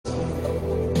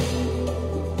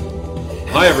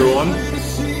Hi everyone.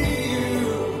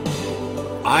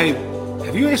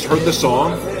 Have you guys heard the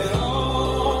song?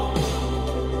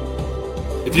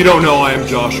 If you don't know, I am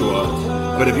Joshua.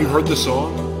 But have you heard the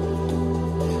song?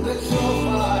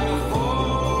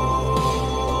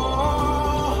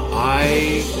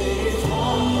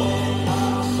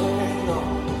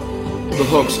 The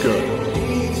hook's good.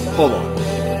 Hold on.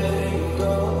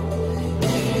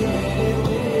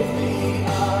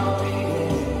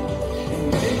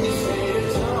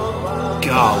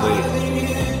 Golly.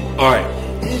 All right.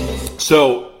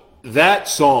 So that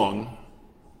song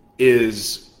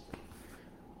is.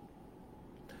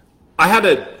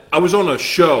 I was on a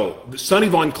show. Sonny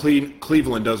Von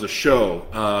Cleveland does a show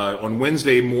on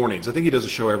Wednesday mornings. I think he does a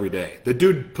show every day. The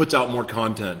dude puts out more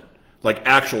content, like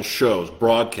actual shows,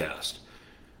 broadcast,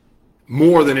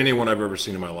 more than anyone I've ever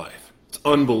seen in my life. It's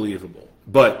unbelievable.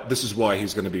 But this is why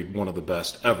he's going to be one of the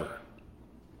best ever.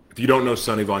 If you don't know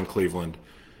Sonny Von Cleveland,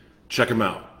 check him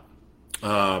out,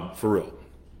 for real.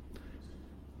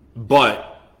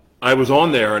 But I was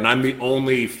on there, and I'm the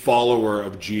only follower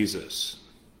of Jesus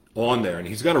on there, and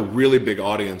he's got a really big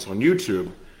audience on YouTube,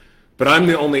 but I'm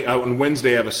the only, on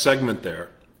Wednesday I have a segment there,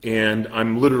 and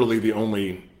I'm literally the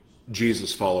only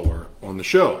Jesus follower on the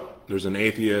show. There's an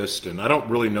atheist, and I don't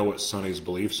really know what Sonny's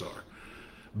beliefs are.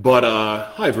 But,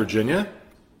 hi Virginia.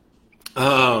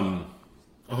 I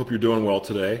hope you're doing well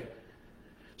today.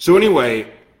 So anyway,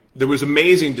 it was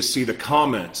amazing to see the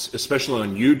comments, especially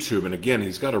on YouTube, and again,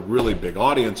 he's got a really big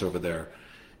audience over there,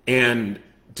 and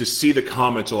to see the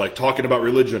comments are like, talking about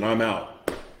religion, I'm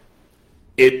out.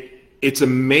 It's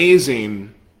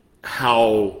amazing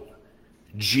how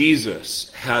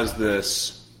Jesus has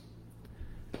this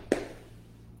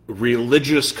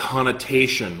religious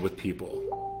connotation with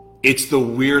people. It's the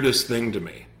weirdest thing to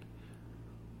me.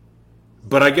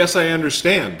 But I guess I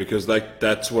understand, because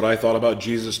that's what I thought about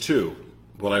Jesus too.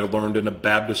 What I learned in a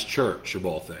Baptist church, of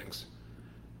all things.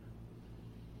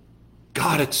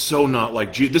 God, it's so not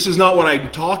like Jesus. This is not what I'm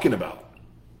talking about.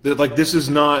 Like, this is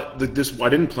not this. I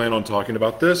didn't plan on talking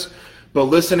about this, but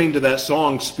listening to that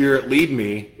song, "Spirit Lead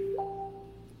Me."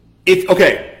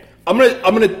 I'm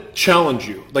gonna challenge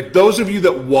you. Like, those of you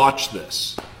that watch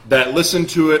this, that listen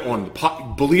to it on,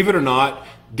 believe it or not,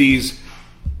 these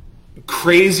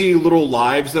crazy little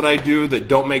lives that I do that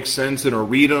don't make sense and are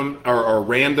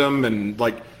random, and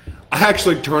like, I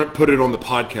actually put it on the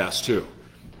podcast too.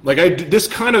 Like,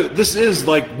 this is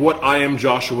like what I Am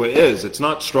Joshua is. It's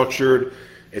not structured.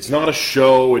 It's not a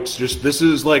show. It's just, this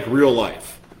is like real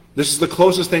life. This is the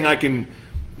closest thing I can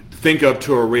think of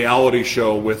to a reality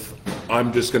show with,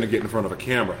 I'm just going to get in front of a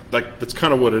camera. Like, that's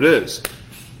kind of what it is.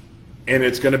 And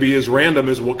it's going to be as random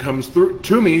as what comes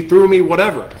through me,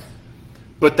 whatever.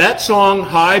 But that song,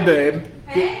 hi babe,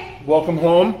 hey, welcome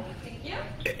home.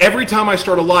 Every time I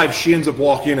start a live, she ends up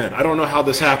walking in. I don't know how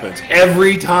this happens.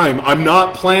 Every time. I'm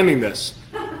not planning this.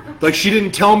 Like, she didn't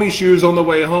tell me she was on the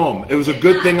way home. It was a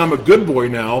good thing I'm a good boy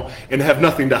now and have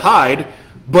nothing to hide.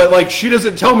 But, like, she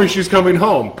doesn't tell me she's coming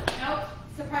home. Nope.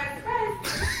 Surprise,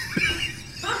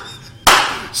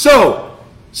 surprise. So,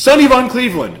 Sonny Von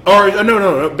Cleveland.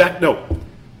 No.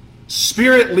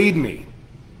 Spirit Lead Me.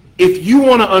 If you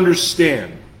want to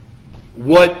understand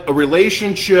what a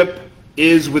relationship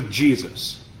is with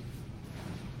Jesus,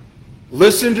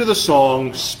 listen to the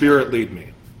song "Spirit Lead Me."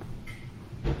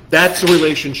 That's a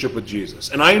relationship with Jesus.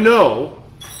 And I know,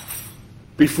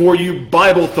 before you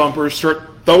Bible thumpers start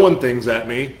throwing things at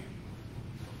me,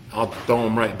 I'll throw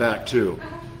them right back too.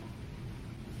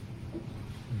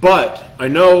 But I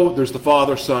know there's the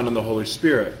Father, Son, and the Holy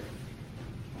Spirit.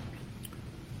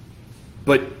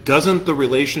 But doesn't the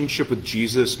relationship with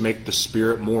Jesus make the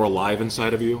Spirit more alive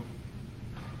inside of you?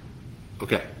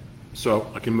 Okay,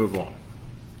 so I can move on.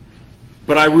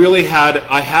 But I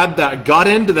got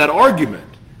into that argument.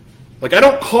 Like, I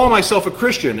don't call myself a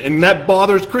Christian, and that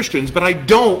bothers Christians, but I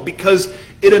don't, because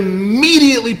it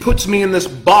immediately puts me in this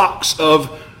box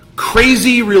of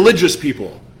crazy religious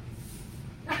people.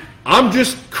 I'm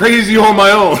just crazy on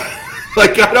my own.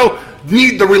 Like, I don't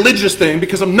need the religious thing,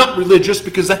 because I'm not religious,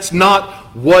 because that's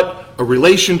not what a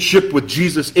relationship with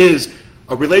Jesus is.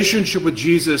 A relationship with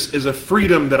Jesus is a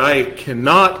freedom that I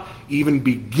cannot even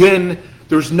begin.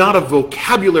 There's not a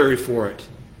vocabulary for it.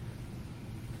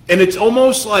 And it's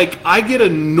almost like I get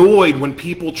annoyed when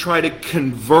people try to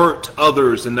convert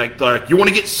others, and like, you want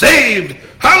to get saved?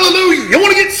 Hallelujah! You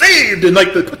want to get saved? And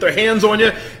like, they put their hands on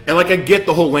you. And like, I get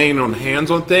the whole laying on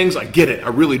hands on things. I get it. I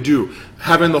really do.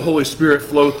 Having the Holy Spirit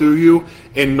flow through you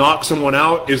and knock someone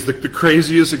out is the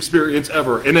craziest experience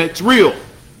ever. And it's real.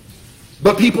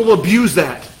 But people abuse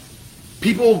that.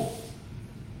 People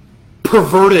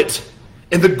pervert it.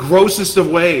 in the grossest of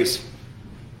ways.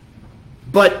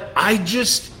 But I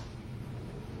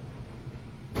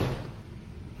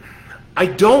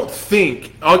don't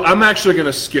think, I'm actually going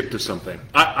to skip to something.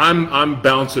 I'm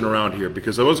bouncing around here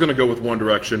because I was going to go with one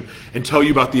direction and tell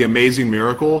you about the amazing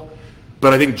miracle,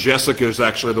 but I think Jessica is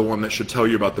actually the one that should tell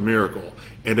you about the miracle,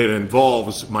 and it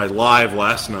involves my live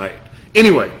last night.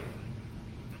 Anyway,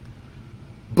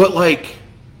 but like,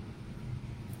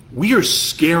 we are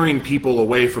scaring people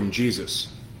away from Jesus.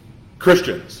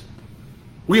 Christians.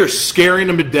 We are scaring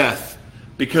them to death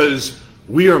because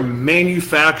we are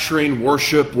manufacturing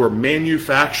worship. We're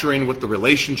manufacturing what the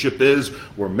relationship is.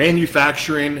 We're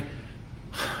manufacturing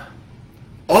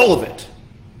all of it.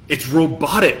 It's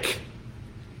robotic.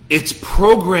 It's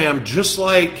programmed just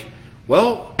like,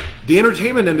 well, the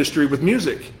entertainment industry with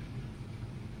music.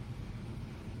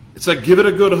 It's like, give it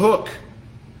a good hook.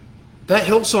 That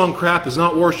Hillsong crap is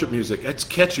not worship music. It's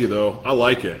catchy, though. I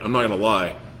like it. I'm not going to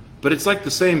lie. But it's like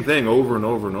the same thing over and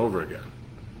over and over again.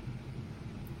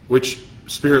 Which,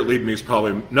 Spirit Lead Me is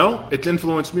probably, no, it's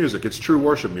influenced music. It's true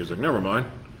worship music. Never mind.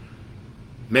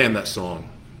 Man, that song.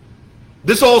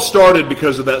 This all started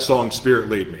because of that song, Spirit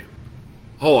Lead Me.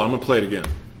 Hold on, I'm going to play it again.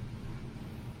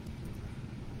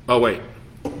 Oh, wait.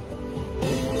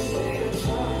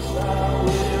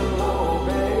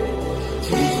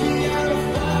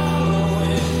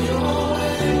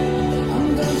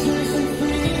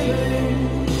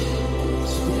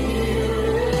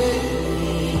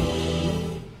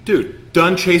 Dude,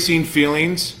 done chasing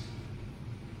feelings.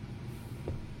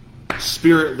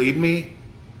 Spirit lead me.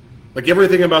 Like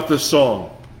everything about this song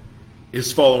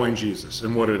is following Jesus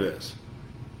and what it is.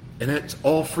 And it's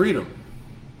all freedom.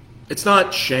 It's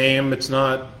not shame. It's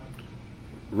not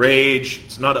rage.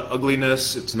 It's not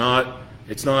ugliness. It's not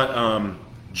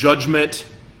judgment.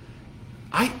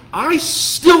 I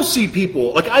still see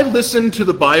people, like I listen to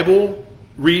the Bible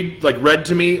read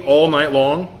to me all night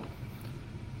long.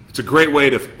 It's a great way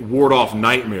to ward off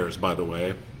nightmares, by the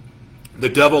way. The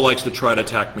devil likes to try to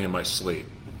attack me in my sleep.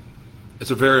 It's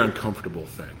a very uncomfortable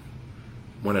thing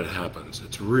when it happens.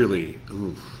 It's really,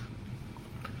 oof.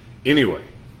 Anyway,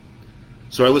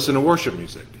 so I listen to worship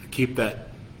music. I keep that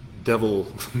devil,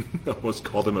 I almost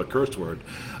called him a curse word.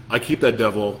 I keep that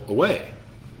devil away.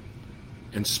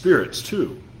 And spirits,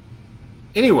 too.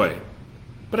 Anyway,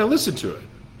 but I listen to it.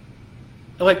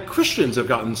 And like Christians have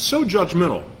gotten so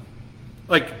judgmental.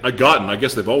 I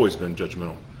guess they've always been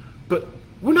judgmental. But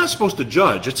we're not supposed to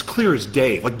judge. It's clear as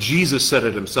day. Like Jesus said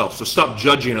it himself. So stop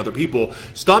judging other people.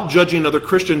 Stop judging other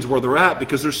Christians where they're at,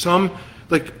 because there's some,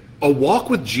 like, a walk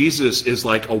with Jesus is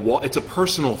like it's a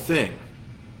personal thing.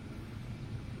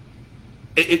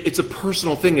 It's a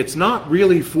personal thing. It's not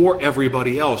really for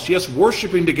everybody else. Yes,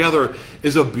 worshiping together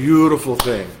is a beautiful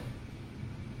thing.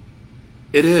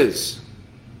 It is.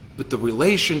 But the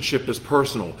relationship is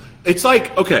personal. It's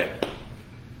like, okay,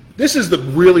 this is the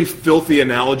really filthy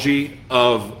analogy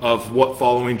of what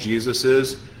following Jesus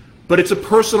is, but it's a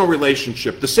personal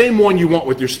relationship, the same one you want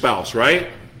with your spouse, right?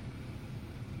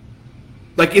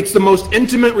 Like, it's the most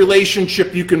intimate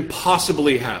relationship you can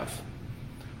possibly have.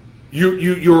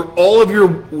 You're all of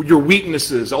your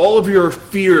weaknesses, all of your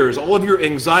fears, all of your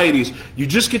anxieties, you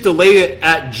just get to lay it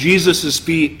at Jesus'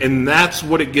 feet, and that's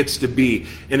what it gets to be.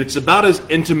 And it's about as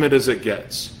intimate as it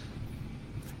gets.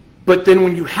 But then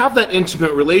when you have that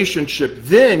intimate relationship,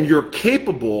 then you're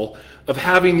capable of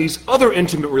having these other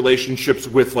intimate relationships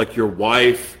with, like, your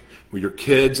wife, with your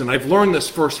kids. And I've learned this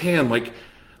firsthand. Like,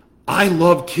 I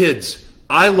love kids.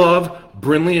 I love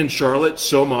Brinley and Charlotte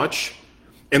so much.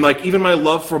 And like even my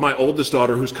love for my oldest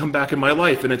daughter, who's come back in my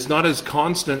life, and it's not as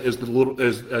constant as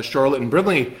as Charlotte and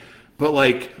Brinley, but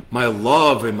like my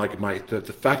love and like the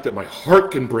fact that my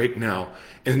heart can break now,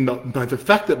 and the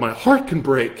fact that my heart can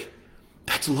break,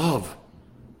 that's love.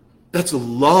 That's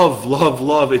love, love,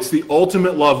 love. It's the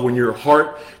ultimate love when your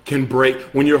heart can break.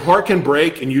 When your heart can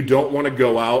break and you don't want to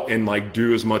go out and like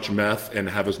do as much meth and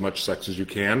have as much sex as you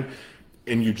can,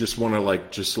 and you just want to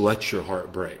like just let your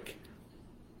heart break.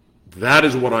 That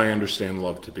is what I understand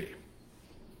love to be.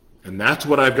 And that's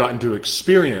what I've gotten to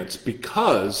experience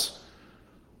because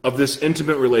of this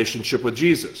intimate relationship with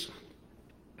Jesus.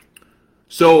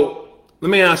 So let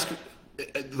me ask,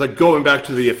 like going back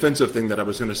to the offensive thing that I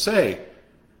was going to say,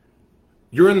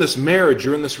 you're in this marriage,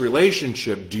 you're in this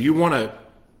relationship. Do you want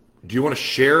to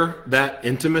share that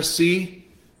intimacy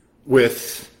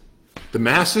with the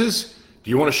masses?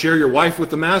 Do you want to share your wife with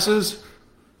the masses?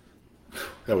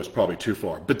 That was probably too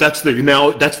far. But that's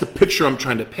the picture I'm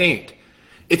trying to paint.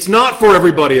 It's not for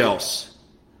everybody else.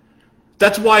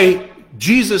 That's why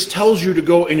Jesus tells you to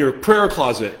go in your prayer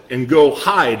closet and go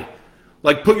hide.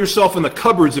 Like, put yourself in the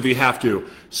cupboards if you have to.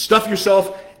 Stuff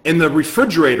yourself in the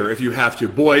refrigerator if you have to.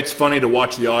 Boy, it's funny to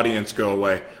watch the audience go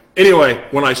away. Anyway,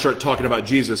 when I start talking about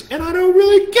Jesus, and I don't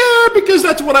really care because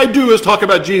that's what I do is talk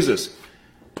about Jesus.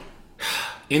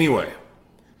 Anyway,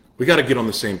 we got to get on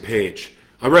the same page.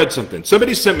 I read something.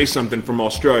 Somebody sent me something from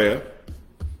Australia.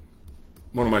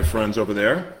 One of my friends over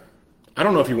there. I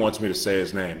don't know if he wants me to say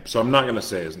his name, so I'm not going to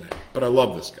say his name. But I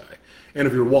love this guy. And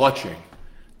if you're watching,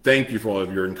 thank you for all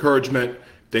of your encouragement.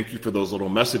 Thank you for those little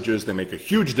messages. They make a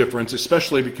huge difference,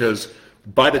 especially because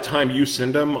by the time you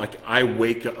send them, like I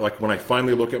wake up, like when I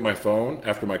finally look at my phone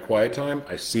after my quiet time,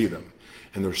 I see them.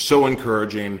 And they're so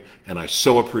encouraging, and I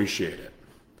so appreciate it.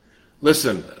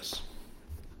 Listen to this.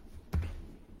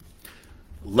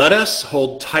 Let us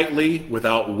hold tightly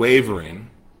without wavering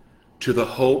to the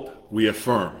hope we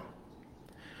affirm.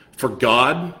 For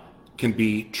God can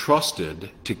be trusted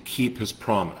to keep his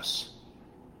promise.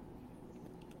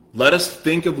 Let us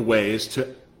think of ways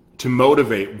to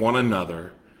motivate one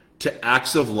another to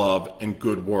acts of love and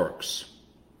good works.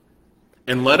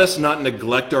 And let us not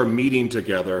neglect our meeting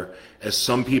together as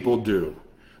some people do,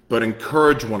 but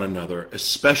encourage one another,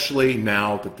 especially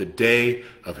now that the day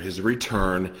of his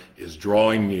return is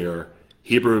drawing near.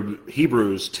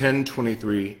 Hebrews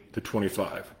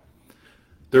 10:23-25.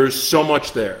 There's so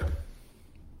much there.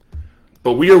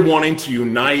 But we are wanting to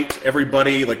unite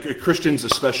everybody, like Christians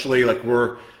especially, like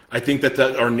I think that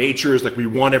our nature is like we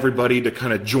want everybody to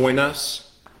kind of join us.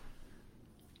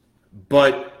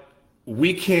 But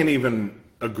we can't even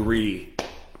agree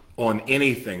on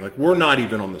anything. Like we're not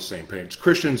even on the same page.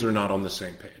 Christians are not on the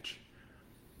same page.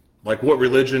 Like what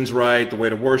religion's right, the way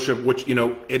to worship, which,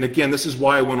 and again, this is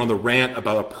why I went on the rant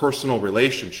about a personal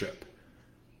relationship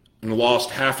and lost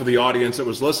half of the audience that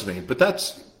was listening. But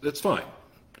that's fine.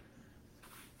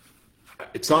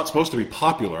 It's not supposed to be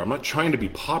popular. I'm not trying to be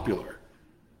popular.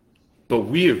 But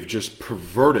we have just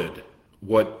perverted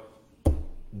what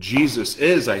Jesus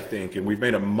is, I think, and we've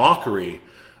made a mockery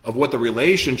of what the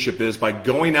relationship is by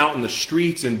going out in the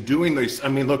streets and doing these. I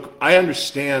mean, look, I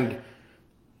understand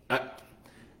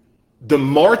the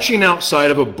marching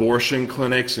outside of abortion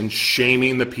clinics and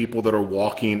shaming the people that are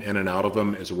walking in and out of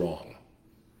them is wrong.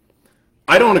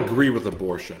 I don't agree with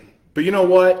abortion, but you know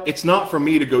what? It's not for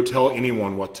me to go tell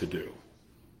anyone what to do.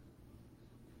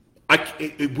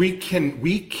 We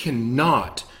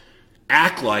cannot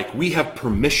act like we have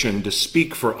permission to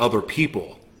speak for other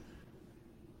people.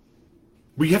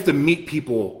 We have to meet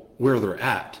people where they're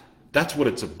at. That's what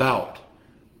it's about.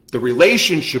 The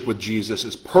relationship with Jesus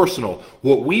is personal.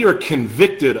 What we are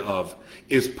convicted of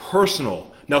is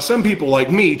personal. Now, some people like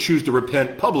me choose to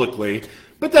repent publicly,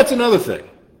 but that's another thing.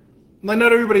 Not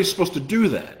everybody's supposed to do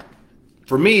that.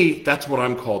 For me, that's what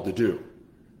I'm called to do.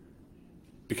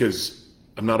 Because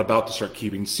I'm not about to start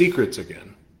keeping secrets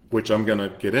again, which I'm going to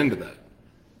get into that.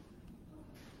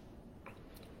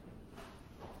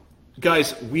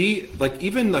 Guys,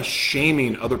 even the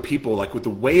shaming other people, like with the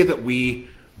way that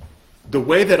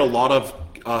a lot of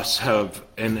us have,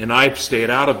 and I've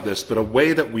stayed out of this, but a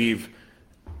way that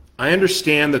I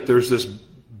understand that there's this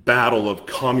battle of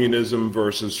communism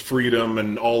versus freedom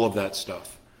and all of that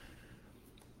stuff.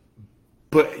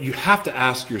 But you have to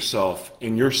ask yourself,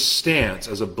 in your stance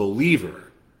as a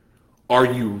believer, are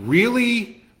you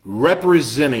really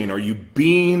representing, are you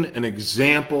being an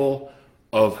example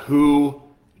of who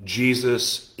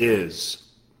Jesus is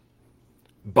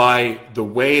by the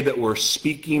way that we're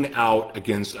speaking out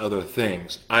against other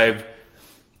things? I've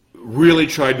really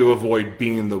tried to avoid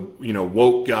being the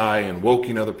woke guy and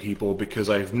woking other people because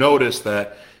I've noticed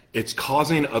that it's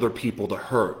causing other people to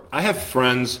hurt. I have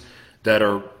friends that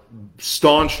are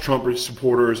staunch Trump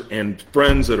supporters and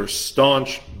friends that are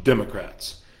staunch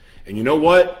Democrats. And you know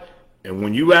what? And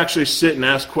when you actually sit and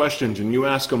ask questions and you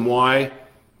ask them why,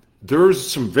 there's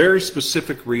some very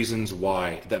specific reasons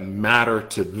why that matter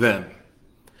to them.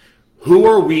 Who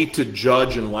are we to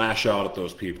judge and lash out at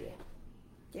those people?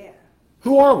 Yeah.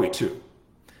 Who are we to?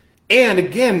 And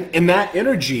again, in that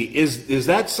energy, is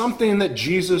that something that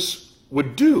Jesus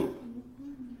would do?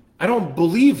 I don't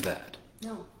believe that.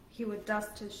 No, he would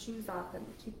dust his shoes off and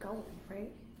keep going,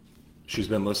 right? She's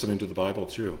been listening to the Bible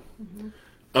too. Mm-hmm.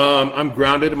 I'm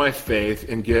grounded in my faith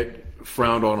and get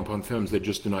frowned on upon films that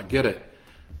just do not get it.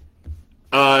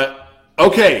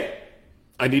 Okay.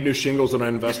 I need new shingles on an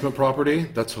investment property.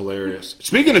 That's hilarious.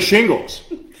 Speaking of shingles,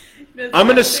 I'm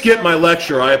going to skip my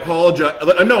lecture. I apologize.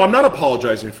 No, I'm not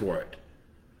apologizing for it.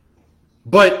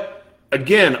 But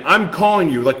again, I'm calling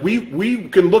you. Like we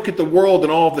can look at the world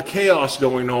and all of the chaos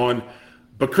going on,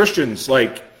 but Christians,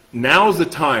 like, now's the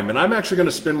time. And I'm actually going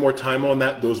to spend more time on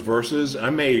those verses. I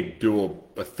may do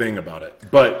a thing about it.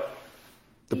 But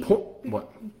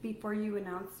What? Before you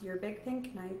announce your big thing,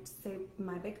 can I say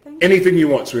my big thing? Anything you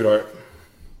want, sweetheart.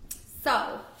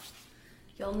 So,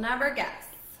 you'll never guess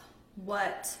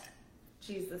what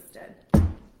Jesus did.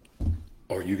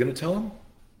 Are you going to tell him?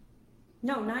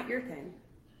 No, not your thing.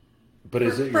 But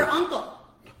is it For your... Uncle.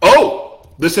 Oh!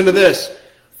 Listen to this.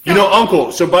 You know,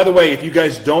 Uncle. So, by the way, if you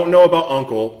guys don't know about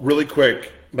Uncle, really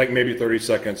quick, like maybe 30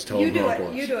 seconds, tell them who Uncle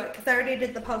is. You do it, because I already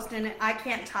did the post in it. I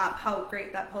can't top how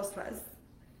great that post was.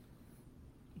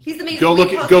 He's amazing. Go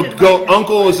look at go.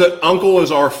 Uncle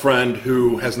is our friend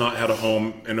who has not had a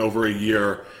home in over a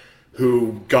year,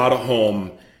 who got a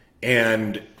home,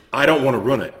 and I don't want to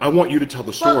ruin it. I want you to tell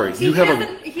the story.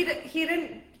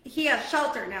 He has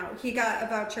shelter now. He got a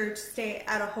voucher to stay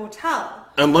at a hotel.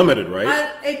 Unlimited, right?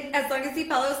 As long as he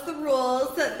follows the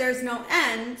rules, there's no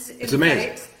end. It's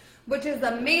amazing. Which is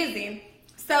amazing.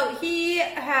 So he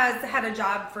has had a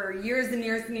job for years and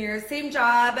years and years. Same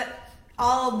job,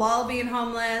 all while being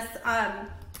homeless.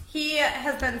 He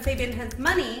has been saving his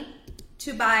money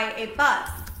to buy a bus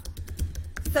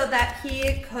so that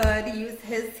he could use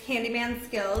his handyman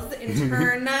skills and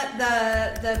turn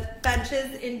the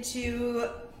benches into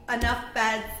enough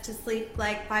beds to sleep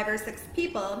like 5 or 6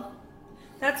 people.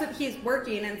 That's what he's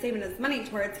working and saving his money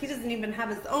towards. He doesn't even have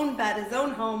his own bed, his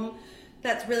own home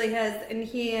that's really his, and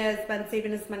he has been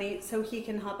saving his money so he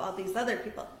can help all these other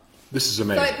people. This is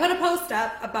amazing. So I put a post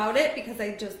up about it because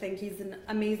I just think he's an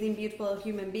amazing, beautiful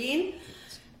human being.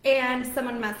 And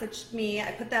someone messaged me,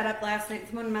 I put that up last night,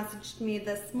 someone messaged me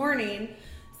this morning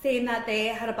saying that they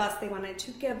had a bus they wanted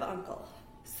to give Uncle.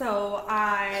 So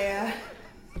I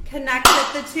connected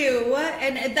the two,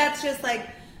 and that's just like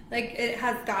it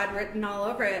has God written all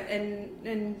over it,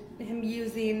 and him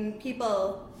using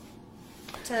people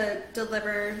to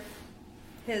deliver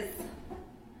his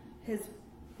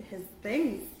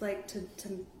things, like to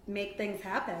make things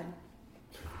happen.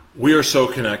 We are so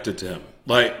connected to him.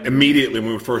 Like immediately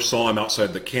when we first saw him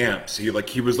outside the camps, he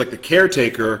was like the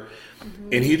caretaker,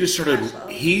 and he just started.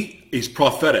 He's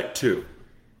prophetic too,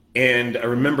 and I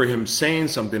remember him saying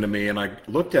something to me, and I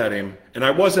looked at him, and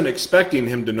I wasn't expecting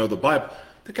him to know the Bible.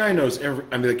 The guy knows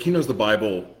he knows the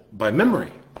Bible by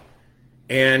memory.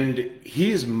 And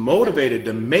he's motivated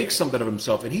to make something of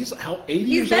himself. And he's 80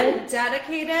 years old? He's been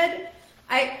dedicated.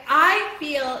 I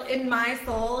feel in my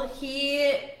soul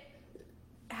he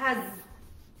has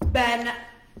been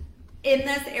in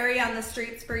this area on the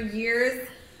streets for years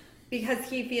because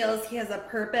he feels he has a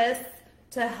purpose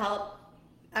to help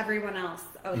everyone else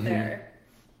out there.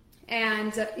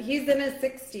 And he's in his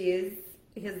 60s.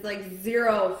 He's like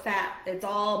 0 fat. It's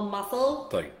all muscle.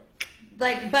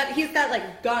 But he's got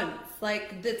like guns.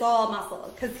 Like it's all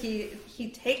muscle because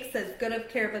he takes as good of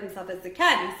care of himself as he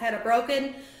can. He's had a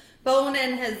broken bone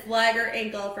in his leg or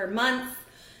ankle for months.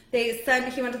 He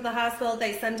went to the hospital.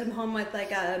 They sent him home with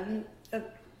like a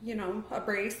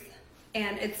brace,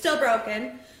 and it's still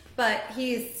broken, but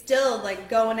he's still like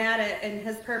going at it in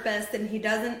his purpose, and he's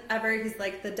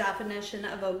like the definition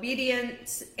of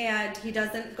obedient, and he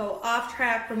doesn't go off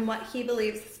track from what he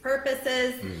believes his purpose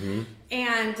is.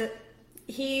 And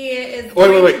he is...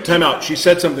 Wait, time out. She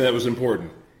said something that was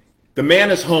important. The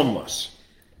man is homeless,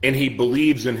 and he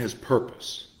believes in his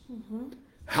purpose.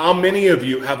 How many of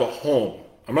you have a home?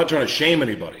 I'm not trying to shame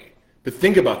anybody, but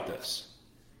think about this.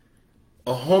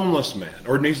 A homeless man,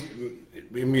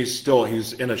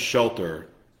 he's in a shelter,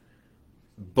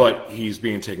 but he's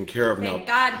being taken care of now.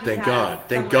 Thank God,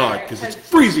 because it's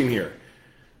freezing here.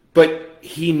 But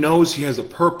he knows he has a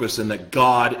purpose and that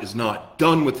God is not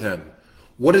done with him.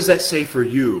 What does that say for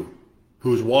you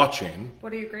who's watching?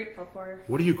 What are you grateful for?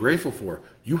 What are you grateful for?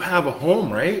 You have a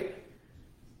home, right?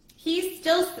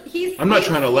 I'm not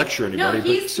trying to lecture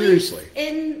anybody, but seriously.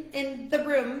 In the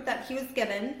room that he was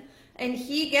given, and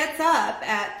he gets up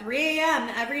at 3 a.m.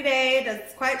 every day,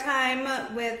 does quiet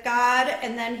time with God,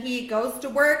 and then he goes to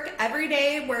work every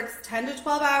day, works 10 to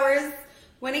 12 hours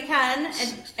when he can,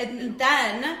 and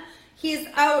then he's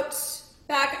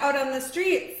back out on the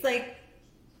streets, like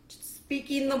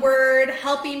speaking the word,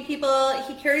 helping people.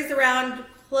 He carries around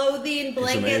clothing,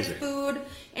 blankets, food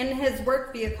in his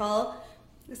work vehicle,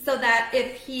 so that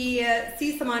if he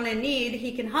sees someone in need,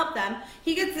 he can help them.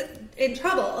 He gets in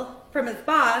trouble from his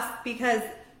boss because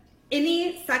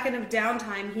any second of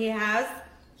downtime he has,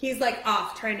 he's like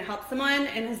off trying to help someone,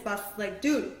 and his boss is like,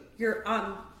 dude, you're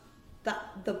on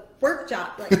the work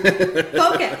job, like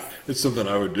focus. It's something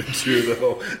I would do too,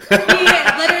 though.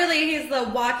 He's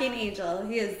the walking angel.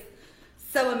 He is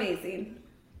so amazing.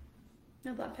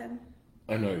 I love him.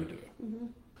 I know you do.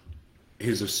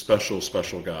 He's a special,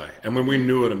 special guy. And when we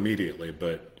knew it immediately,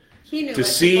 but he knew to it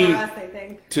see before us, I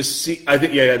think. I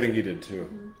think he did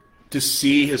too. to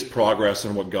see his progress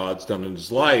and what God's done in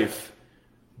his life,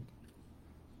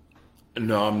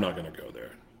 no, I'm not going to go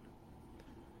there.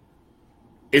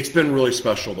 It's been really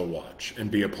special to watch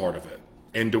and be a part of it.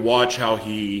 And to watch how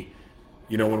he,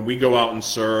 when we go out and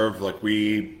serve, like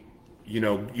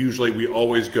usually we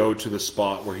always go to the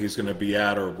spot where he's going to be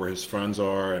at or where his friends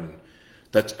are. And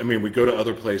we go to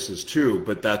other places too,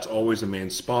 but that's always a main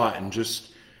spot. And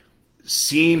just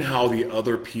seeing how the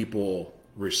other people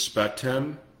respect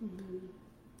him,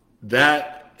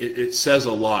 that it says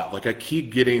a lot. Like I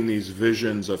keep getting these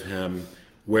visions of him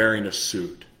wearing a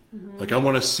suit. Like I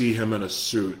want to see him in a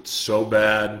suit so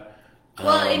bad.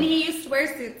 Well, and he used to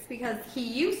wear suits because he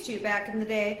used to, back in the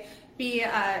day, be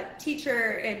a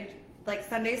teacher in like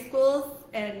Sunday schools,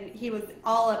 and he was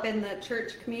all up in the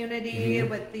church community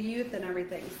with the youth and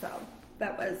everything. So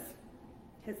that was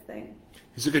his thing.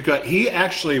 He's a good guy. He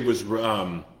actually was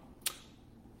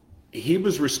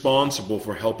responsible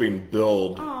for helping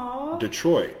build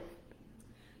Detroit.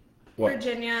 What?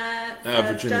 Virginia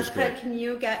says, Jessica, can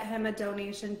you get him a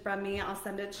donation from me? I'll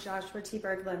send it to Joshua T.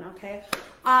 Berglund, okay?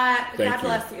 God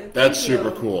bless you. That's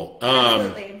super cool.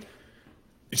 Absolutely.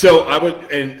 So I would,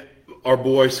 and our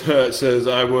boy says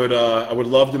I would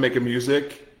love to make a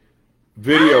music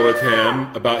video with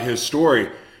him about his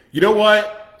story. You know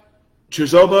what,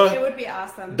 Chizoba? It would be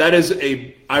awesome.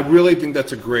 I really think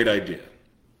that's a great idea.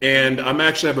 And I'm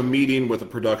actually have a meeting with a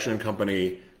production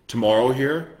company tomorrow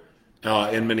here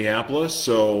in Minneapolis,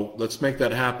 so let's make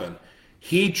that happen.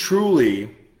 He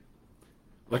truly,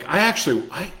 like,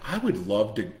 I would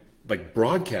love to like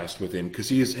broadcast with him because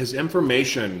his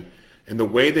information and the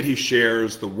way that he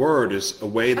shares the word is a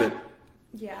way that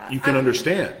you can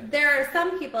understand. There are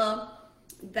some people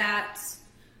that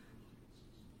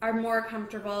are more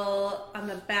comfortable on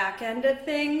the back end of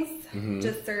things,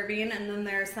 just serving, and then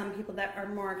there are some people that are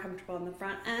more comfortable on the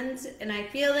front end, and I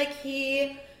feel like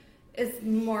he is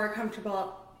more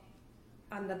comfortable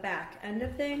on the back end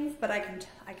of things, but I can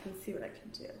see what I can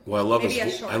do. Well, I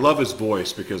love his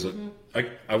voice because I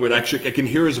can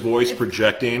hear his voice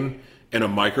projecting in a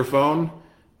microphone,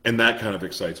 and that kind of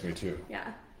excites me too.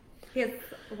 Yeah, he has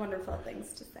wonderful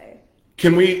things to say.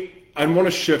 I want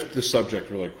to shift the subject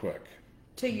really quick.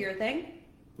 To your thing?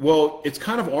 Well, it's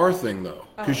kind of our thing though,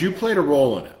 because you played a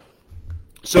role in it.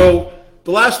 So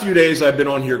the last few days I've been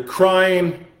on here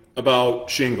crying about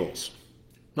shingles.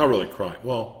 Not really crying.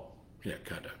 Well, yeah,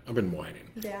 kind of. I've been whining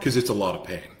because it's a lot of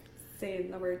pain. Saying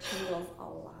the word shingles a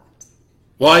lot.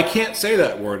 Well, I can't say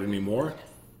that word anymore.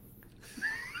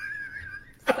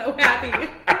 So happy.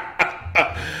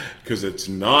 Because it's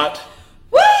not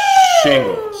Woo!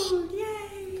 shingles.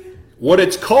 Yay! What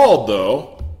it's called,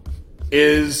 though,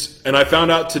 is, and I found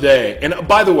out today, and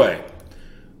by the way,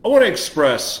 I want to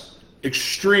express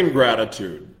extreme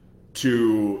gratitude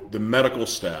to the medical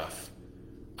staff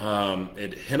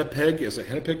at Hennepin. Is it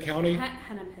Hennepin County?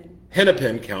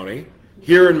 Hennepin County,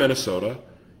 here in Minnesota.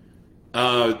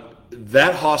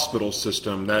 That hospital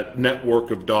system, that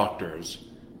network of doctors,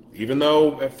 even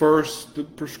though at first the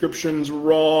prescription's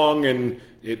wrong and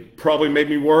it probably made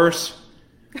me worse,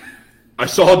 I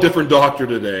saw a different doctor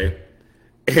today,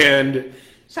 and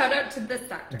shout out to this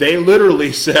doctor. They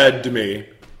literally said to me,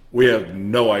 "We have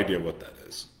no idea what that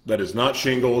is. That is not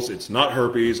shingles. It's not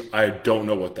herpes. I don't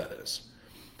know what that is."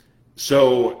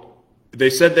 So they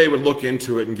said they would look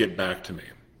into it and get back to me.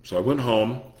 So I went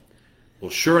home. Well,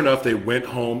 sure enough, they went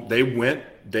home. They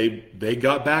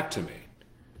got back to me.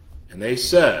 And they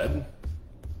said,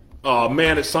 "Oh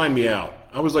man, it signed me out.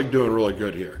 I was like doing really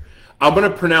good here." I'm going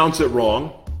to pronounce it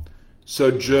wrong.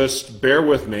 So just bear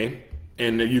with me.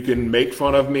 And you can make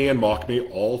fun of me and mock me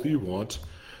all you want.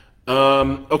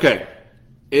 Okay.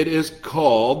 It is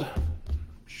called...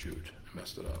 Shoot, I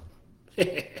messed it up.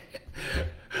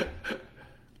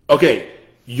 Okay.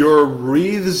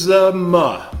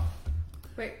 Urethema.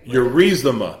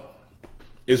 Urethema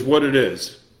is what it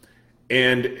is.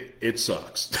 And it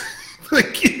sucks.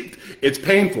 It's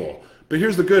painful. But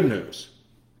here's the good news.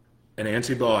 An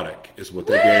antibiotic is what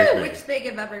they gave me. Which they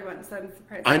give everyone, so I'm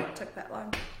surprised it took that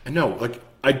long. I know,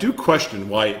 I do question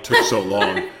why it took so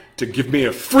long to give me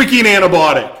a freaking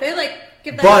antibiotic. They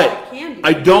give that like candy.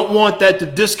 I don't want that to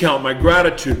discount my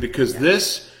gratitude because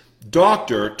this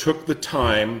doctor took the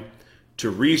time to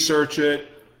research it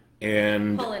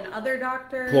and pull in another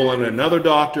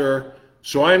doctor.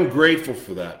 So I'm grateful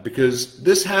for that because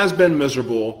this has been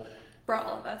miserable. For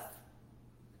all of us.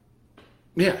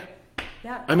 Yeah.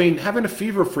 Yeah. I mean, having a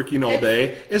fever freaking all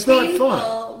day is not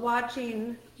fun.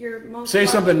 Watching your most Say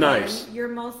something nice. Your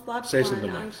most loved Say one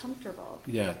something nice. uncomfortable.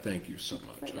 Yeah, thank you so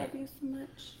much. I love you so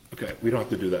much. Okay, we don't have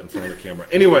to do that in front of the camera.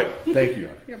 Anyway, thank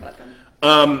you. You're welcome.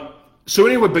 So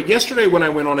anyway, but yesterday when I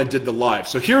went on and did the live,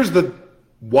 so here's the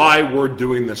why we're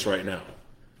doing this right now.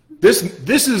 This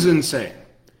is insane.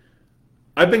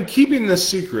 I've been keeping this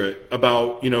secret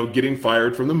about, getting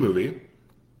fired from the movie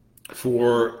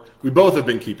we both have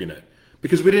been keeping it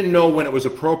because we didn't know when it was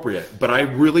appropriate, but I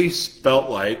really felt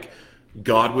like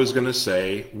God was going to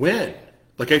say when.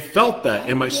 Like I felt that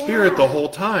in my spirit the whole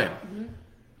time. Mm-hmm.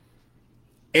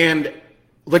 And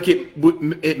like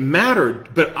it mattered,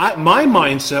 but my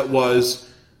mindset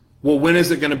was, well, when is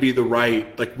it going to be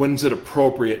when's it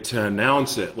appropriate to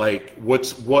announce it? Like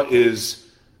what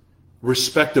is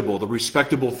respectable, the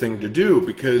respectable thing to do,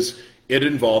 because it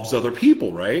involves other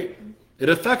people, right? It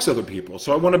affects other people.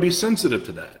 So I want to be sensitive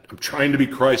to that. I'm trying to be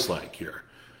Christ-like here.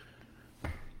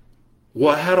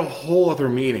 Well, I had a whole other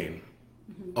meaning.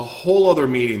 A whole other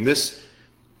meaning.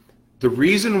 The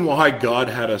reason why God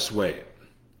had us wait.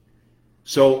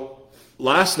 So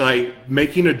last night,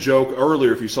 making a joke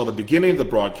earlier, if you saw the beginning of the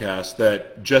broadcast,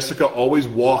 that Jessica always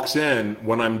walks in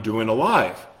when I'm doing a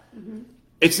live. Mm-hmm.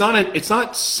 It's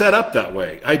not set up that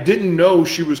way. I didn't know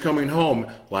she was coming home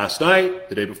last night,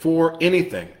 the day before,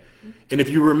 anything. And if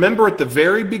you remember at the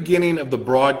very beginning of the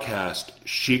broadcast,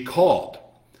 she called.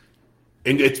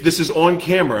 And this is on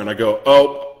camera, and I go,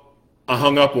 oh, I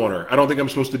hung up on her. I don't think I'm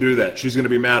supposed to do that. She's going to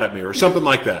be mad at me, or something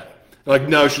like that. Like,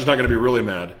 no, she's not going to be really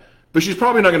mad. But she's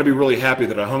probably not going to be really happy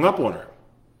that I hung up on her.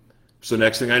 So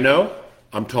next thing I know,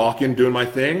 I'm talking, doing my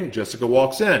thing. Jessica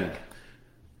walks in.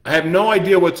 I have no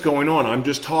idea what's going on. I'm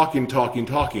just talking.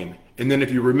 And then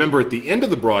if you remember at the end of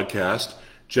the broadcast,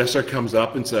 Jessica comes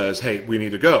up and says, hey, we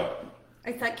need to go.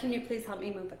 I said, can you please help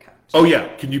me move the couch? Oh,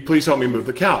 yeah. Can you please help me move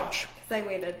the couch? Because I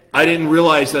waited. I didn't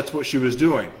realize that's what she was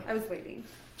doing. I was waiting.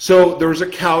 So there was a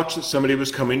couch that somebody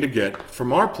was coming to get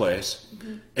from our place.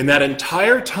 Mm-hmm. And that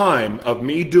entire time of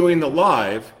me doing the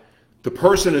live, the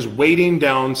person is waiting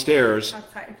downstairs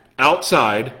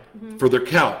outside mm-hmm. for their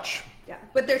couch. Yeah,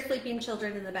 with their sleeping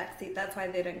children in the back seat. That's why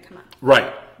they didn't come up.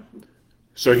 Right. Mm-hmm.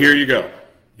 So here you go.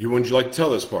 Would you like to tell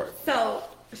this part? So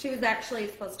she was actually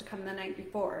supposed to come the night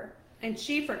before. And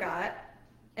she forgot,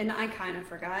 and I kind of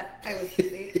forgot. I was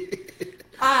busy.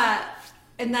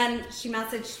 And then she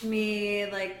messaged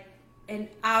me like an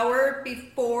hour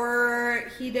before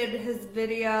he did his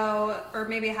video, or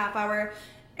maybe a half hour,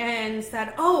 and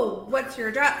said, oh, what's your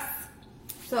address?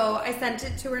 So I sent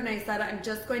it to her, and I said, I'm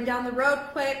just going down the road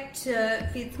quick to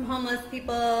feed some homeless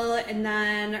people,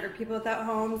 or people without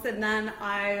homes, and then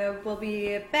I will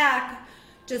be back.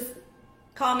 Just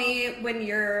call me when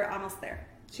you're almost there.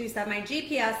 She said my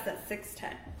GPS at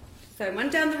 6:10. So I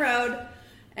went down the road,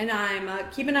 and I'm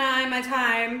keeping an eye on my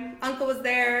time. Uncle was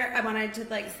there. I wanted to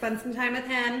spend some time with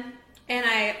him. And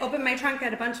I opened my trunk, I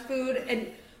had a bunch of food, and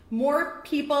more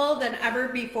people than ever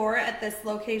before at this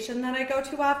location that I go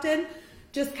to often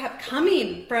just kept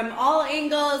coming from all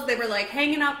angles. They were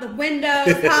hanging out the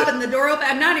windows, popping the door open.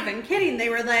 I'm not even kidding. They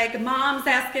were moms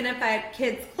asking if I had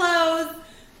kids' clothes.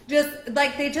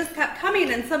 They just kept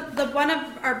coming, and one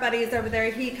of our buddies over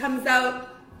there, he comes out,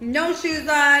 no shoes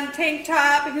on, tank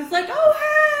top, and he's like, oh,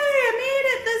 hey, I made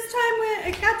it this time,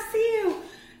 I got to see you,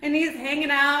 and he's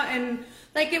hanging out, and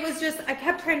it was just, I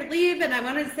kept trying to leave, and I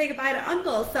wanted to say goodbye to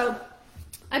Uncle, so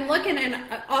I'm looking, and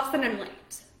all of a sudden I'm late,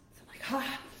 so I'm like,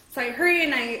 oh. So I hurry,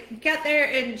 and I get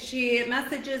there, and she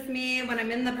messages me when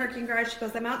I'm in the parking garage. She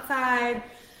goes, I'm outside.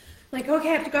 Okay,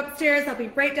 I have to go upstairs. I'll be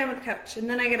right down with the couch. And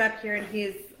then I get up here, and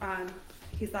he's on.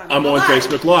 I'm on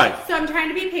Facebook Live. So I'm trying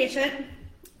to be patient.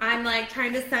 I'm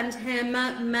trying to send him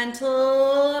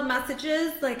mental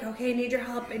messages, okay, I need your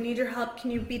help.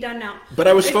 Can you be done now? But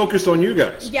I was focused on you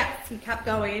guys. Yes, he kept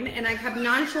going, and I kept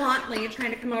nonchalantly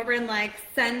trying to come over and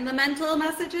send the mental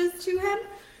messages to him,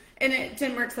 and it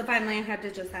didn't work. So finally, I had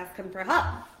to just ask him for help.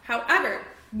 However,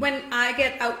 when I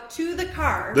get out to the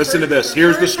car, listen to this.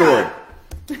 Here's the story.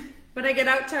 When I get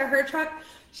out to her truck,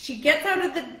 she gets out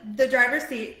of the driver's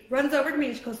seat, runs over to me,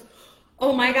 and she goes,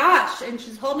 oh my gosh, and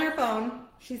she's holding her phone.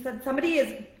 She said, somebody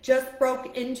has just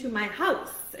broke into my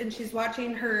house, and she's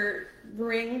watching her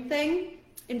Ring thing,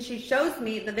 and she shows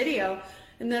me the video,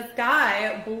 and this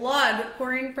guy, blood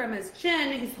pouring from his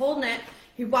chin, he's holding it,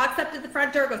 he walks up to the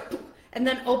front door, goes, and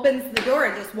then opens the door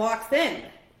and just walks in.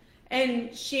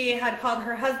 And she had called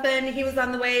her husband, he was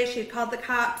on the way, she had called the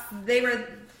cops, they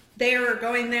were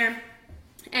going there,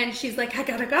 and she's like, I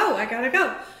gotta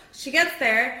go. She gets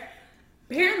there.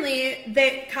 Apparently,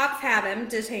 the cops have him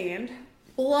detained.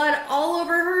 Blood all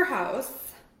over her house.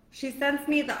 She sends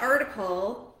me the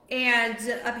article, and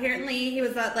apparently he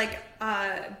was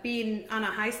being on a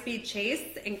high-speed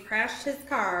chase and crashed his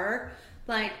car.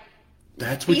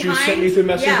 That's what you sent me through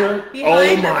Messenger? Yeah,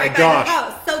 oh my gosh.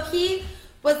 So he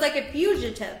was a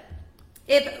fugitive.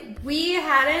 if we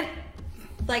hadn't,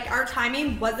 like, our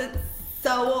timing wasn't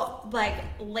so, like,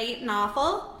 late and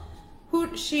awful,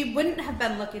 she wouldn't have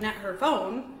been looking at her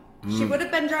phone. She would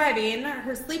have been driving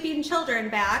her sleeping children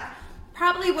back,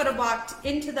 probably would have walked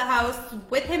into the house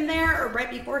with him there or right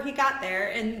before he got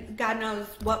there, and God knows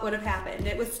what would have happened.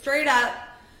 It was straight up,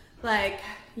 like,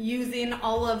 using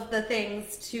all of the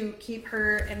things to keep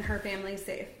her and her family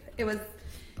safe. It was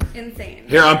insane.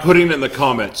 Here, I'm putting in the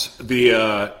comments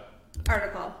the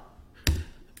article.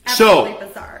 So Absolutely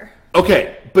bizarre.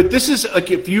 Okay, but this is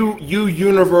like, if you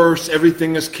universe,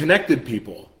 everything is connected,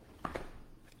 people.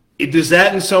 Does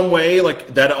that in some way,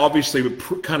 like, that obviously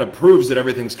kind of proves that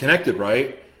everything's connected,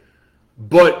 right?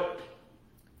 But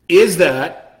is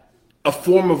that a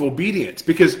form of obedience?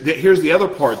 Because here's the other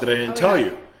part that I didn't tell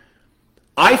you.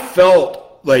 I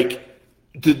felt like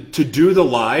to do the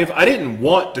live, I didn't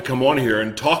want to come on here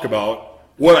and talk about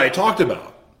what I talked about.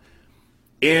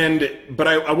 But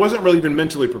I wasn't really even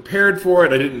mentally prepared for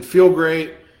it. I didn't feel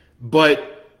great,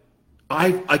 but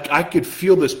I could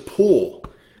feel this pull.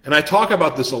 And I talk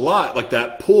about this a lot, like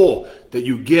that pull that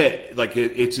you get, like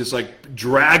it's just like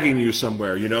dragging you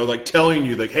somewhere, you know, like telling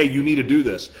you, like, hey, you need to do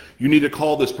this. You need to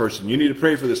call this person. You need to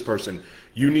pray for this person.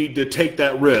 You need to take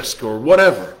that risk or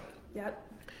whatever. Yep.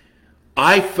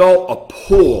 I felt a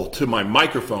pull to my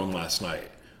microphone last night.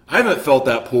 I haven't felt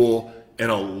that pull in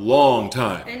a long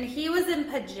time. And he was in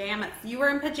pajamas. You were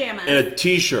in pajamas. And a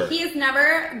t-shirt. He has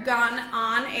never gone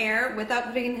on air without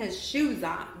putting his shoes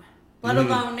on, let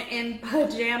alone in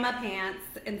pajama pants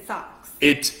and socks.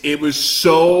 It was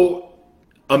so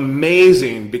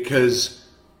amazing because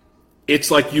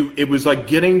it's like it was like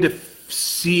getting to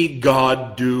see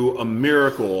God do a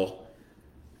miracle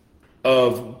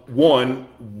of, one,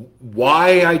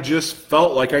 why I just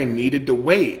felt like I needed to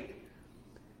wait.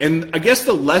 And I guess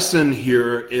the lesson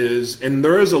here is, and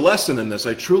there is a lesson in this,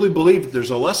 I truly believe that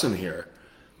there's a lesson here,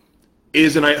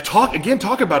 is, and I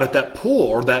talk about it, that pull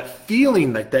or that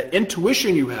feeling, like that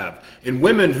intuition you have. And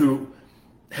women who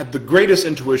have the greatest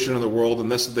intuition in the world,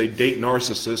 unless they date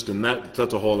narcissists, and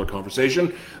that's a whole other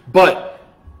conversation. But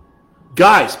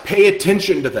guys, pay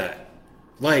attention to that.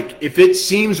 Like, if it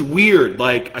seems weird,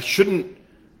 like I shouldn't,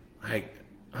 like,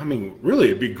 I mean, really,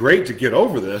 it'd be great to get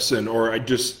over this, or I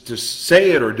just to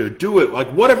say it or to do it, like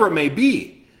whatever it may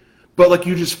be. But like,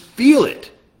 you just feel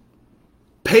it.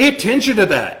 Pay attention to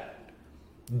that.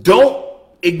 Don't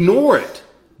ignore it,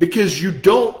 because you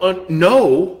don't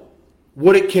know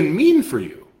what it can mean for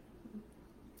you.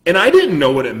 And I didn't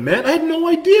know what it meant. I had no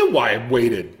idea why I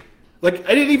waited. Like, it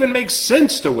didn't even make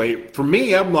sense to wait. For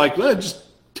me, I'm like, well, just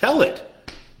tell it.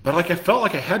 But like, I felt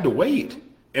like I had to wait,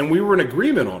 and we were in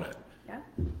agreement on it.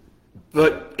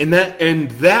 But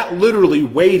that literally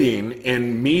waiting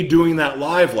and me doing that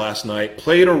live last night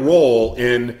played a role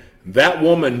in that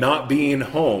woman not being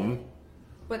home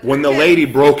when the lady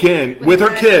broke in with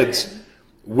her kids.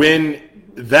 When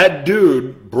that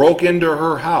dude broke into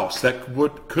her house, that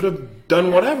could have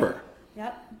done whatever.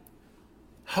 Yep.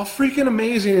 How freaking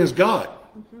amazing is God?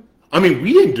 I mean,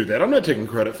 we didn't do that. I'm not taking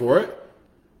credit for it.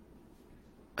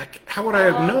 How would I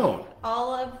have known?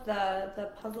 All of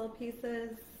the puzzle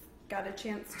pieces got a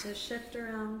chance to shift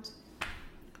around.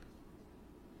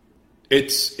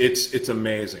 It's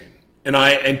amazing.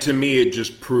 And to me, it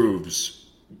just proves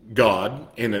God,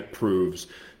 and it proves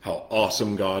how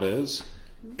awesome God is.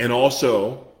 And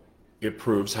also, it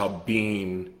proves how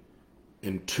being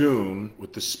in tune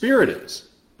with the Spirit is.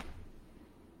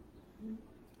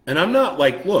 And I'm not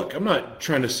like, look, I'm not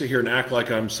trying to sit here and act like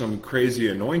I'm some crazy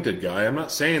anointed guy. I'm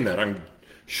not saying that. I'm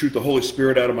shoot the Holy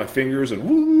Spirit out of my fingers and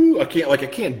woo, I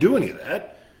can't do any of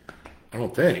that. I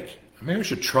don't think. Maybe I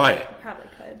should try it. Probably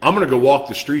could. I'm going to go walk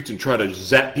the streets and try to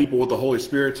zap people with the Holy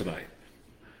Spirit tonight.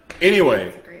 Anyway.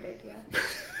 That's a great idea.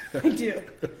 I do.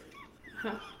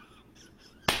 Huh.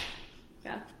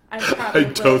 Yeah. I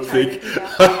don't think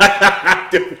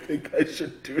I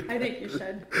should do that. I think you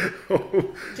should.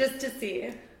 Just to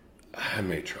see. I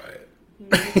may try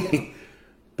it.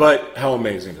 But how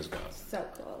amazing is God? So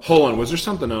cool. Hold on, was there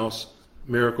something else?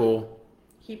 Miracle?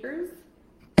 Hebrews?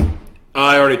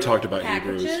 I already talked about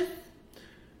Packages?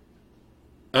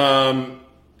 Hebrews.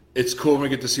 It's cool when we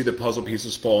get to see the puzzle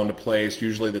pieces fall into place.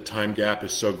 Usually the time gap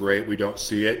is so great we don't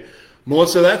see it.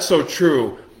 Melissa, that's so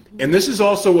true. And this is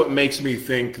also what makes me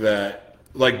think that,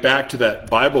 like back to that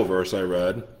Bible verse I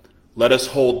read, let us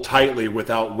hold tightly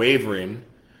without wavering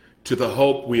to the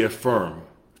hope we affirm,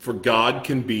 for God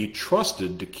can be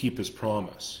trusted to keep his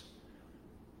promise.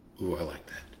 Ooh, I like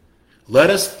that.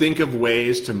 Let us think of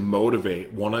ways to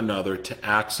motivate one another to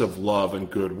acts of love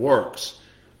and good works.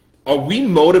 Are we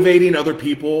motivating other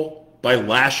people by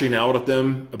lashing out at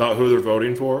them about who they're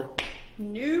voting for?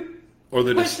 Nope. Or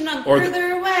the Pushing them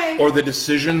further away. Or the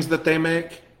decisions that they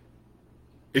make?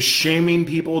 Is shaming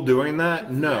people doing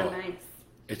that? No. Nice.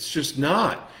 It's just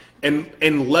not.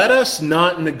 And let us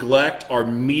not neglect our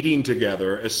meeting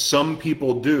together as some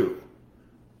people do.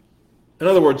 In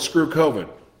other words, screw COVID.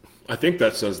 I think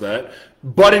that says that.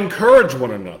 But encourage one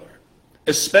another,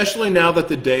 especially now that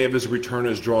the day of his return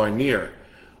is drawing near.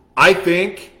 I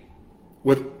think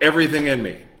with everything in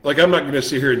me, like I'm not going to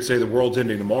sit here and say the world's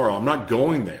ending tomorrow. I'm not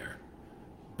going there.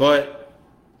 But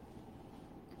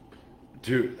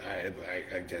dude,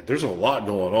 there's a lot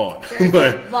going on. There's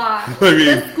a lot. I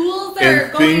mean, the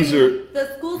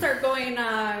schools are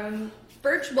going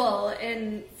virtual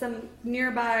in some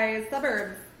nearby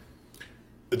suburbs.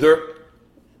 It's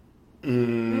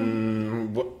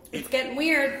getting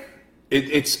weird.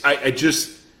 I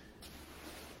just,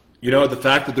 the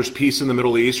fact that there's peace in the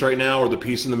Middle East right now, or the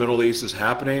peace in the Middle East is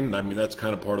happening. I mean, that's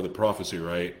kind of part of the prophecy,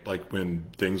 right? Like when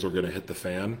things are going to hit the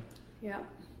fan. Yeah.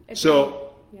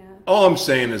 All I'm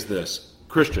saying is this,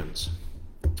 Christians,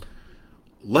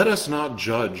 let us not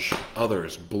judge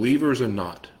others, believers or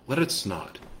not. Let us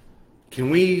not. Can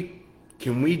we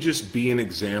just be an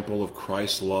example of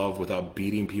Christ's love without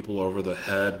beating people over the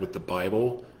head with the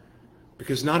Bible?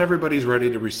 Because not everybody's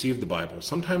ready to receive the Bible.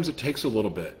 Sometimes it takes a little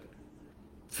bit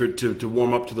to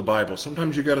warm up to the Bible.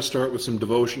 Sometimes you got to start with some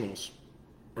devotionals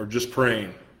or just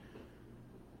praying.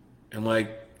 And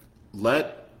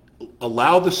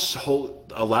allow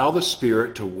the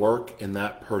Spirit to work in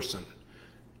that person.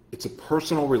 It's a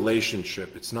personal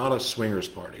relationship. It's not a swingers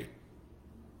party.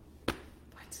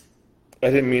 What? I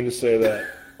didn't mean to say that.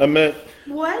 I meant...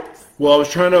 What? Well, I was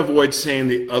trying to avoid saying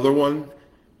the other one.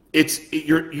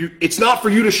 It's not for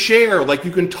you to share. Like,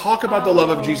 you can talk about the love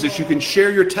of Jesus. You can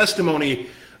share your testimony.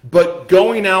 But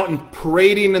going out and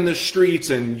parading in the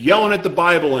streets and yelling at the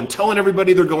Bible and telling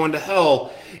everybody they're going to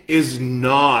hell is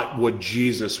not what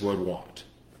Jesus would want.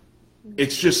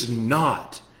 It's just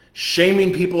not.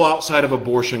 Shaming people outside of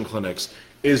abortion clinics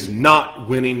is not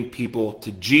winning people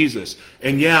to Jesus.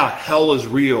 And yeah, hell is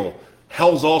real.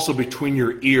 Hell's also between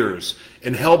your ears.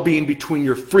 And hell being between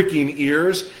your freaking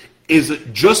ears is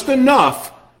just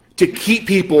enough to keep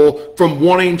people from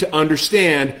wanting to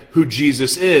understand who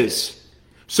Jesus is.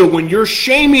 So when you're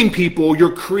shaming people,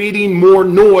 you're creating more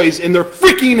noise in their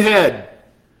freaking head.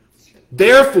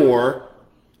 Therefore,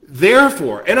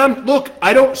 and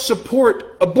I don't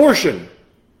support abortion.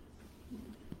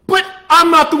 But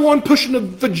I'm not the one pushing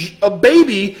a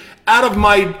baby out of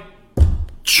my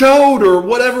chode or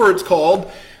whatever it's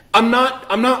called. I'm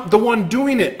not the one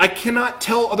doing it. I cannot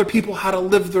tell other people how to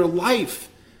live their life.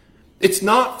 It's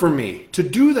not for me to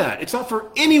do that. It's not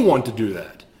for anyone to do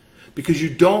that. Because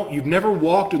you've never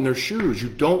walked in their shoes. You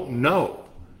don't know.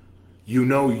 You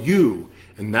know you.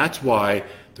 And that's why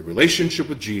the relationship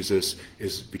with Jesus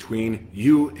is between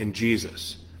you and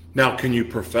Jesus. Now, can you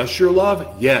profess your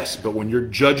love? Yes, but when you're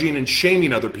judging and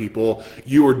shaming other people,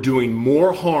 you are doing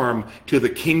more harm to the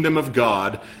kingdom of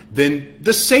God than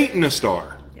the Satanists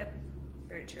are. Yep,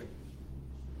 very true.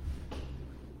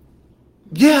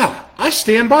 Yeah, I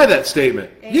stand by that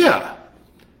statement. Yeah.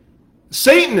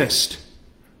 Satanists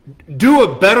do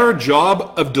a better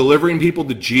job of delivering people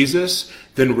to Jesus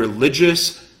than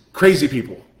religious, crazy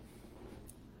people.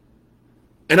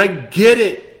 And I get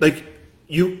it. I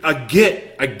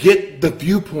get the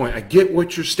viewpoint. I get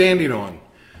what you're standing on.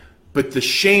 But the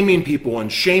shaming people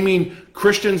and shaming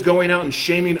Christians, going out and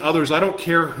shaming others, I don't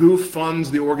care who funds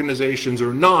the organizations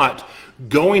or not,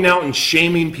 going out and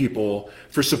shaming people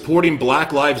for supporting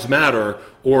Black Lives Matter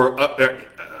or, Antifa.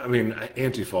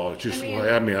 I can't. Just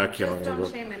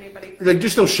don't shame anybody.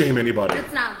 Just don't shame anybody.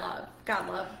 It's not love. God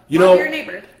love. Love your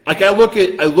neighbor. Like I look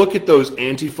at those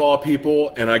Antifa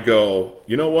people and I go,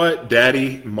 you know what?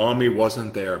 Daddy, mommy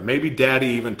wasn't there. Maybe daddy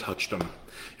even touched them.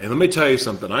 And let me tell you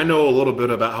something. I know a little bit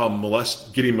about how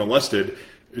getting molested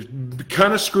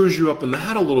kind of screws you up in the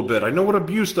head a little bit. I know what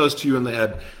abuse does to you in the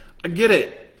head. I get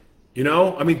it.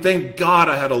 Thank God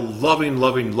I had a loving,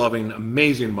 loving, loving,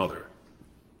 amazing mother.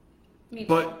 Me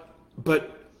too.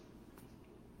 But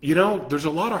there's a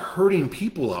lot of hurting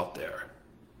people out there.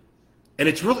 And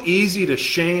it's real easy to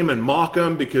shame and mock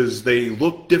them because they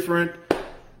look different.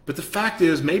 But the fact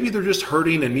is, maybe they're just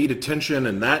hurting and need attention,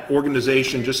 and that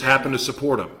organization just happened to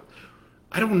support them.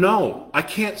 I don't know. I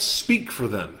can't speak for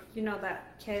them. You know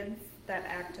that kids that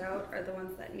act out are the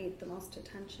ones that need the most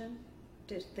attention?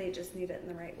 They just need it in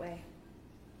the right way.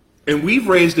 And we've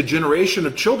raised a generation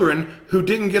of children who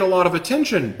didn't get a lot of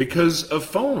attention because of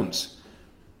phones.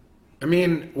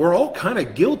 We're all kind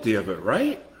of guilty of it,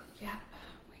 right? Yeah,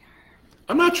 we are.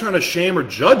 I'm not trying to shame or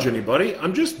judge anybody.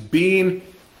 I'm just being...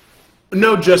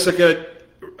 No, Jessica,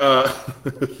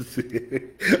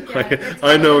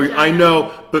 I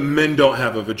know, but men don't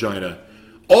have a vagina.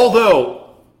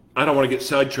 Although, I don't want to get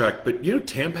sidetracked, but you know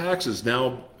Tampax is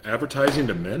now advertising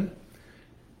to men?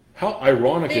 How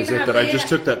ironic is it that I just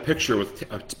took that picture with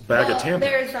a bag of Tampax?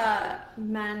 There's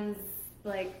men's,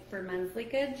 like, for men's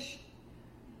leakage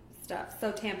stuff.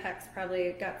 So Tampax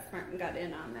probably got smart and got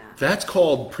in on that. That's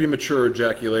called premature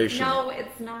ejaculation. No,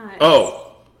 it's not.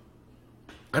 Oh.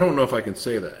 I don't know if I can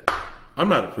say that. I'm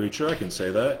not a preacher. I can say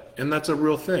that. And that's a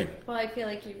real thing. Well, I feel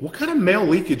like you... What kind of male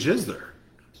leakage is there?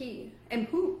 Pee. And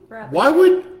poop, rather. Why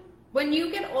would... When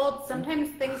you get old,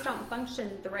 sometimes things don't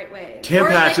function the right way.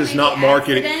 Tampax is not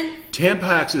marketing.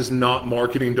 Tampax is not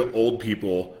marketing to old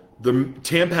people. The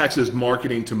Tampax is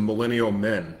marketing to millennial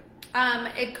men.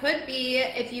 It could be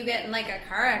if you get in like a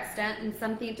car accident and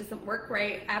something doesn't work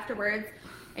right afterwards,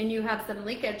 and you have some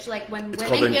leakage, like when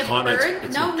women give birth.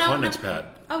 It's an incontinence pad.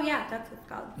 Oh yeah, that's what it's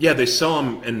called. Yeah, they sell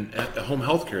them at home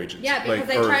health care agencies. Yeah, because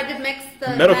they tried to mix the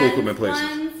medical men's equipment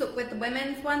places ones with the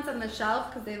women's ones on the shelf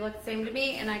because they look the same to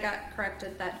me, and I got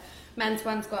corrected that men's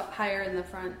ones go up higher in the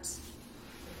front.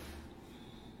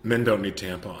 Men don't need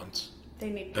tampons.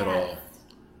 They need at pads. all.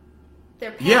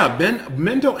 They're pads. Yeah,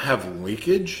 men don't have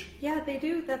leakage. Yeah, they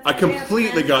do. That's I why they have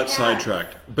completely men's got pads.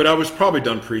 sidetracked, but I was probably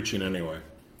done preaching anyway.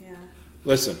 Yeah.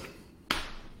 Listen,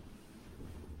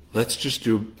 let's just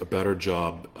do a better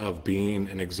job of being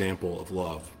an example of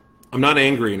love. I'm not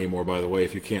angry anymore, by the way,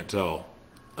 if you can't tell.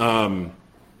 I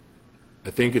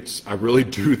really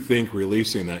do think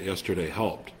releasing that yesterday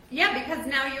helped. Yeah, because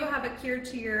now you have a cure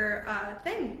to your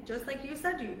thing, just like you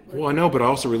said you would. Well, I know, but I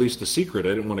also released a secret I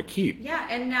didn't want to keep. Yeah,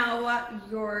 and now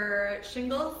your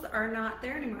shingles are not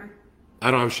there anymore. I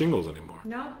don't have shingles anymore.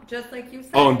 No, just like you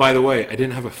said. Oh, and by the way, I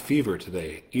didn't have a fever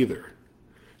today either.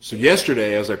 So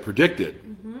yesterday, as I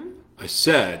predicted, I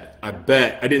said, I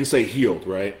didn't say healed,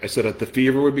 right? I said that the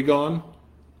fever would be gone.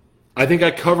 I think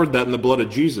I covered that in the blood of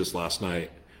Jesus last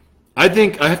night. I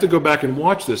think I have to go back and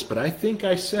watch this, but I think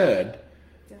I said,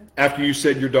 after you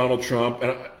said you're Donald Trump,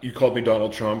 and you called me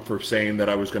Donald Trump for saying that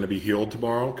I was going to be healed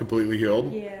tomorrow, completely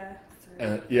healed. Yeah.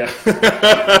 Sorry. Yeah.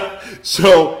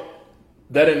 So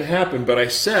that didn't happen, but I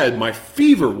said my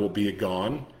fever will be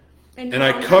gone, and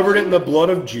I covered it in the blood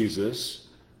of Jesus.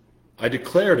 I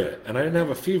declared it, and I didn't have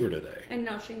a fever today. And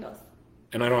no shingles.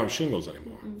 And I don't have shingles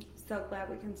anymore. So glad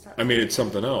we can stop. I mean, it's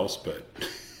something else, but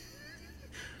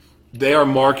they are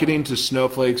marketing to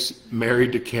snowflakes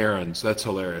married to Karens. That's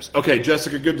hilarious. Okay,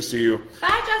 Jessica, good to see you. Bye,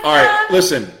 Jessica. All right,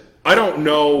 listen, I don't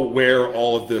know where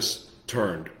all of this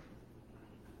turned.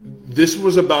 This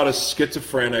was about as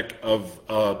schizophrenic of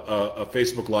a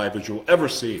Facebook Live as you'll ever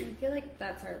see. I feel like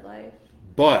that's our life.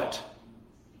 But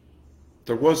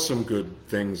there was some good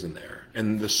things in there.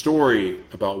 And the story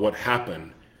about what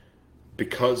happened,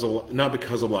 not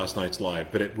because of last night's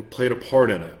live, but it played a part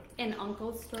in it. An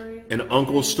uncle's story. An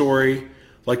uncle's story.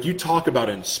 Like, you talk about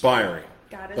inspiring.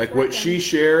 God is like working. what she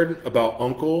shared about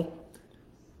Uncle,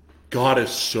 God is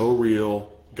so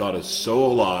real, God is so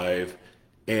alive,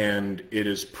 and it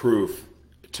is proof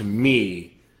to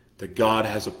me that God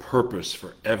has a purpose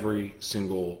for every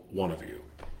single one of you.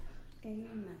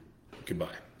 Amen.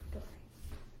 Goodbye.